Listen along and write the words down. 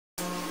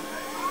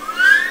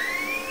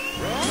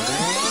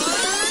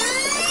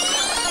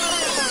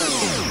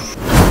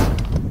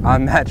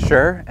I'm Matt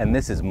Schur, and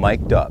this is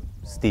Mic'd Up,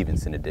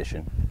 Stevenson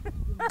edition.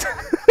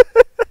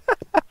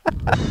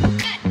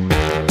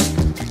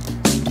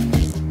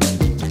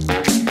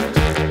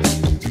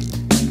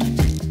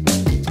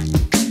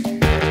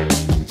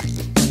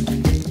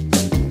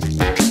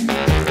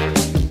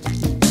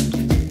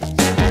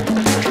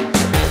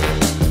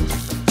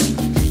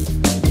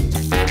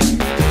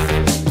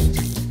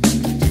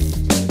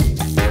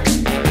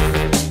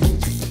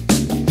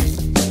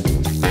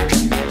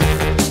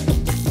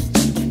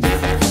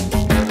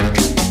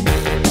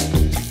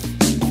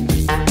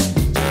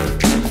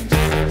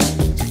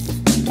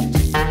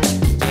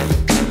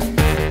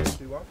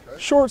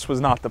 Shorts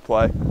was not the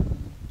play.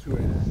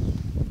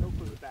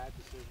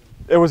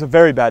 It was a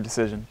very bad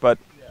decision, but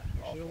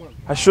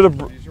I should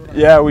have.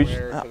 Yeah,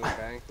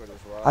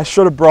 I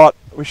should have brought.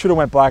 We should have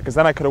went black, because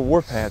then I could have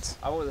wore pants.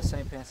 I wore the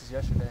same pants as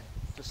yesterday,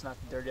 just not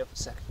to dirty up the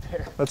second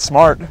pair. That's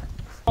smart.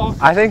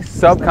 I think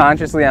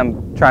subconsciously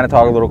I'm trying to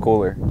talk a little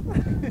cooler.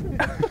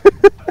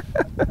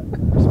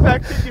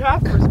 Respect it. You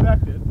have to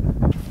respect it.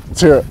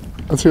 Let's hear it.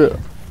 Let's hear it.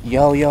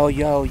 Yo, yo,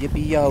 yo,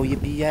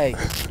 yippee, yay.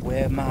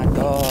 Where my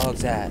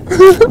dogs at? Where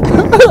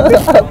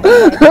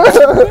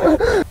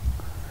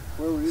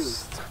were you?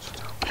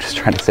 I'm just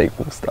trying to say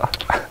cool stuff.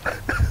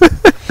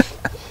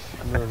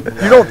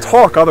 You don't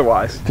talk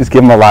otherwise. Just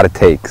give him a lot of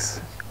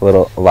takes. A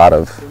lot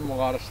of. Give him a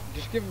lot of.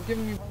 Just give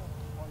him.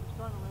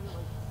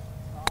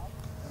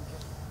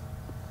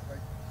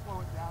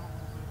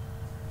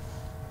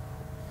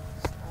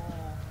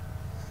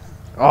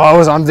 Oh, it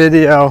was on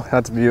video.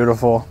 That's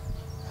beautiful.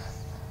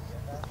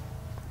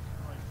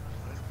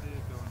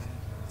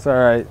 It's all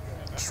right.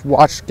 Just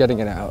watch getting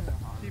it out.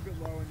 Keep it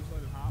low and just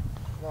let it hop.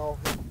 No.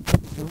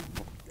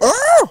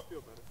 Oh!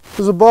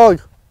 There's a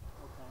bug.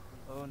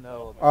 Oh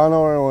no. I don't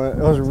know where it went.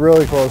 It was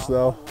really close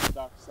though.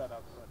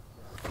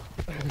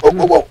 Oh,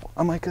 whoa, whoa!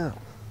 I might go.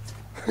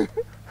 You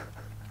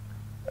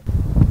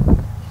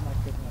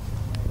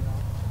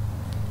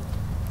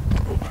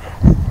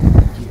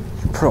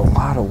put a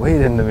lot of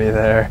weight into me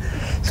there.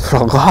 You put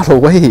a lot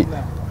of weight.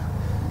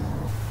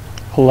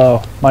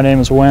 Hello, my name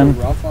is Wynn.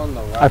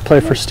 I play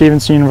for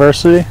Stevenson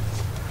University.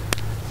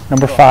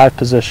 Number 5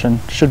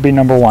 position. Should be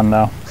number 1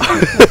 though.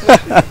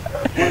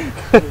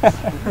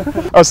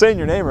 I was saying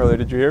your name earlier.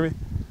 Did you hear me?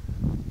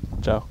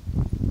 Joe.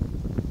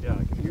 Yeah.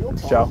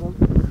 Joe.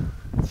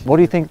 What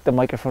do you think the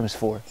microphone is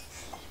for?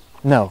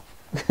 No.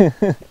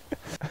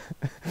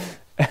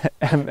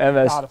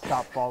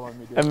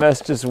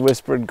 MS just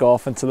whispered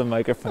golf into the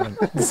microphone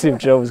to see if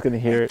Joe was going to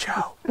hear it.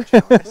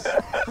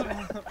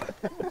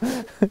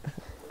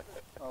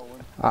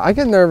 I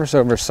get nervous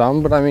over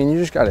some, but I mean, you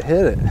just got to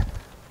hit it.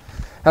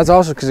 That's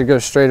also because it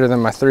goes straighter than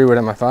my 3 would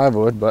and my 5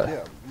 would, but.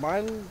 Yeah,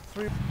 mine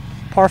 3.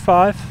 Par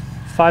 5,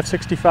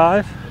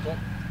 565.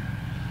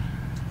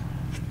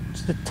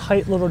 Just a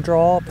tight little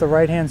draw up the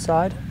right-hand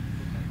side.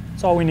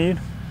 That's all we need.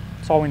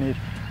 That's all we need.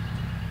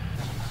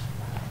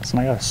 Listen,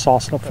 I got to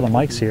sauce it up for the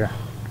mics here.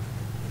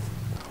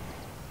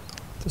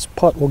 This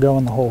putt will go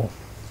in the hole.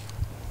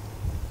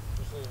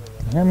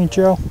 You hear me,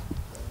 Joe?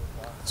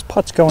 This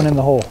putt's going in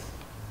the hole.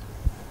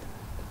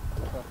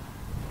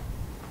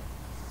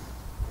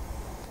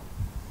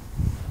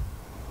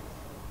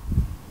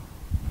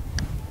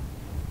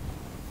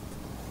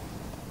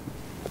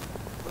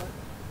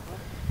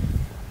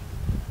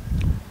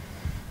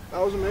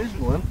 That was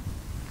amazing, Lynn.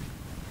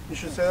 You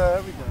should say that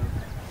every time.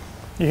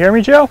 You hear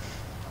me, Joe?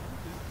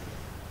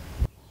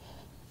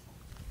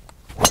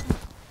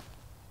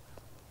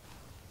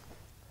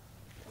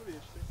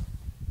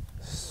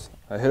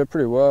 I hit it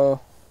pretty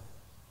well.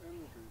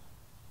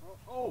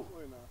 Oh.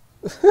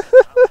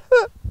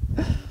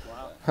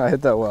 I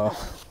hit that well.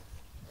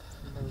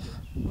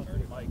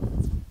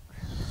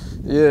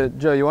 Yeah,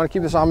 Joe, you want to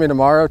keep this on me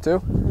tomorrow too?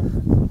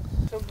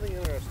 Something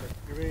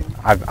interesting.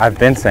 I've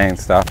been saying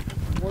stuff.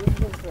 What have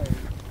you been saying?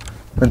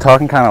 Been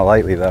talking kind of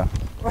lightly though.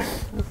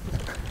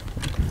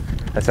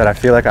 I said I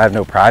feel like I have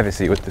no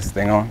privacy with this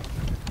thing on.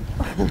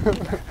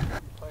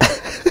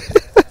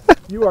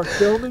 You are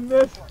filming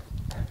this?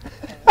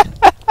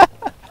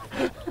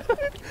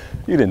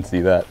 You didn't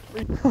see that.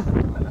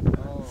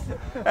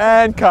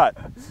 And cut.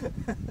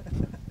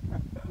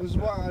 This is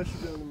why I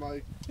should be on the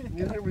mic.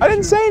 I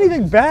didn't say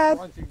anything bad.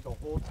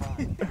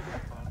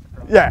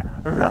 Yeah.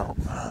 No.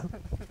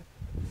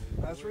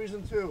 That's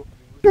reason 2.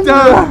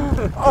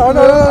 Oh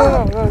no.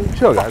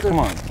 Chill, guys. Come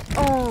on.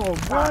 Oh,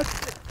 what?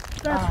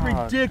 That's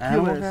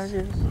ridiculous.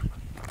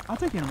 I'll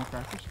take animal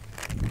crackers.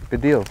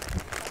 Good deal.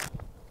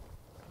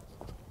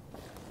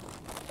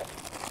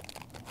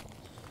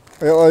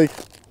 I got like.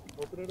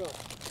 Open it up.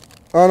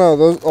 Oh no,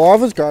 those, a lot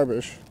of it's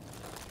garbage.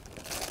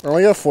 I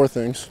only got 4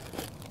 things.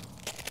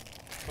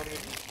 How many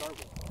did you start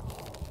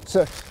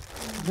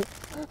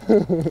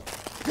with?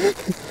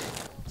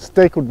 6.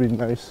 Steak would be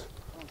nice.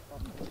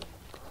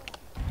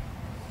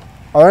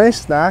 Are there any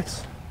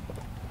snacks?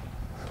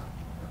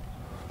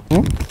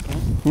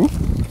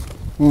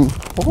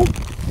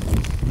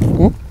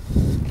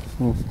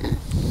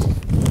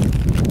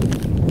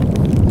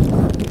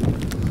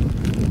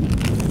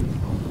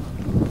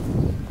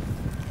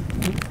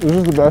 This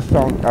is the best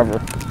song ever.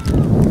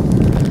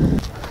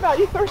 Matt,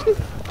 you thirsty?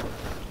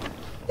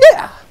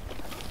 Yeah!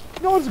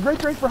 You know what's a great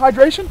drink for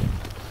hydration?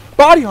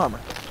 Body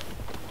Armor.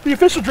 The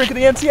official drink of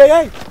the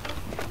NCAA.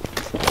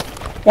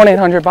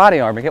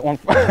 1-800-BODY-ARMOR. Get one.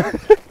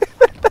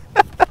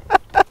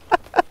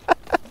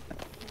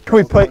 Can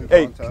we play?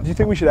 Hey, do you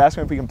think we should ask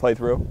him if we can play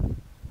through?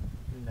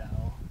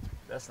 No,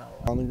 that's not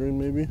On the green,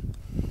 maybe.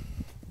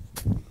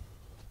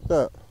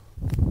 That.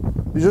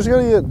 You just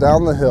gotta get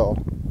down the hill.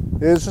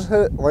 You just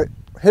hit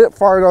it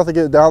far enough to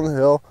get it down the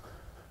hill,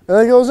 and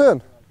then it goes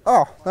in.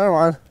 Oh, never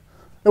mind.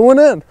 It went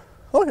in.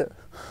 Look at it.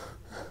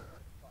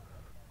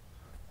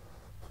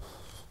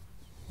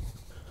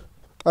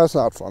 That's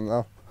not fun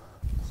though.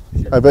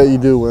 I bet you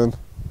do win.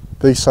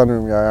 Big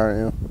sunroom guy,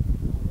 aren't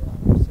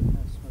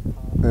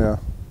you? Yeah.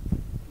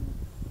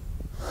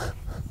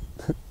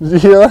 Did you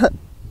hear that?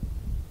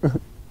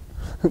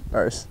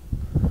 Nice.